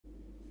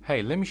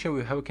Hey, let me show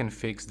you how you can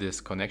fix this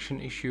connection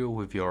issue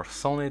with your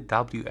SONY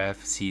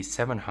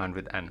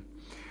WF-C700N.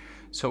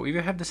 So if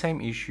you have the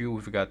same issue,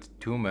 we've got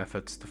two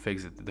methods to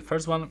fix it. The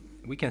first one,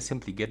 we can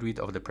simply get rid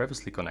of the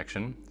previously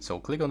connection. So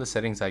click on the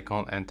settings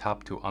icon and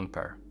tap to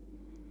unpair.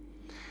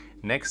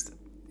 Next,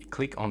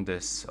 click on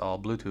this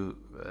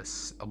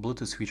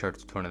Bluetooth switcher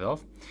to turn it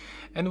off,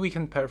 and we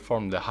can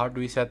perform the hard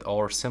reset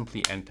or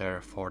simply enter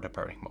for the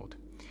pairing mode.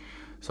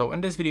 So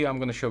in this video I'm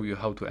going to show you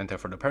how to enter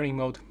for the pairing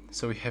mode.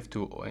 So we have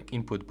to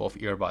input both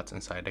earbuds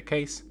inside the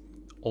case,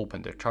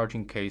 open the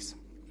charging case,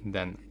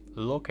 then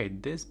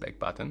locate this back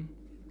button,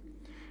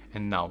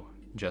 and now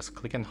just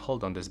click and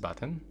hold on this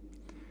button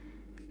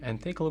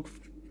and take a look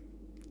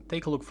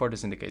for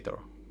this indicator.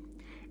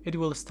 It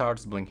will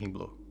start blinking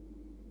blue.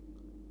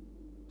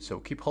 So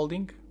keep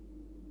holding.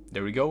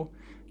 There we go.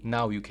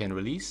 Now you can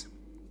release.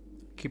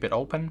 Keep it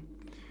open.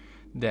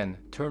 Then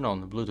turn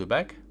on Bluetooth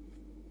back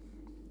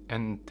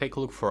and take a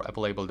look for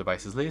Apple label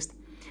devices list.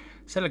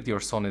 Select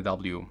your SONY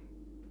WF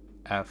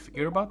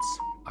earbuds,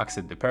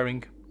 accept the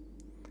pairing.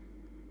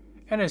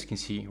 And as you can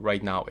see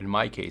right now, in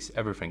my case,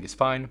 everything is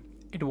fine.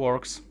 It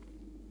works.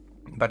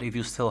 But if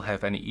you still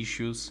have any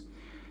issues,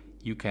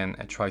 you can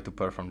try to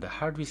perform the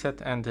hard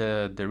reset, and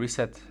the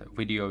reset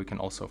video you can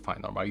also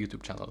find on my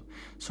YouTube channel.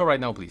 So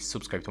right now, please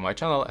subscribe to my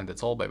channel, and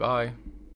that's all. Bye bye.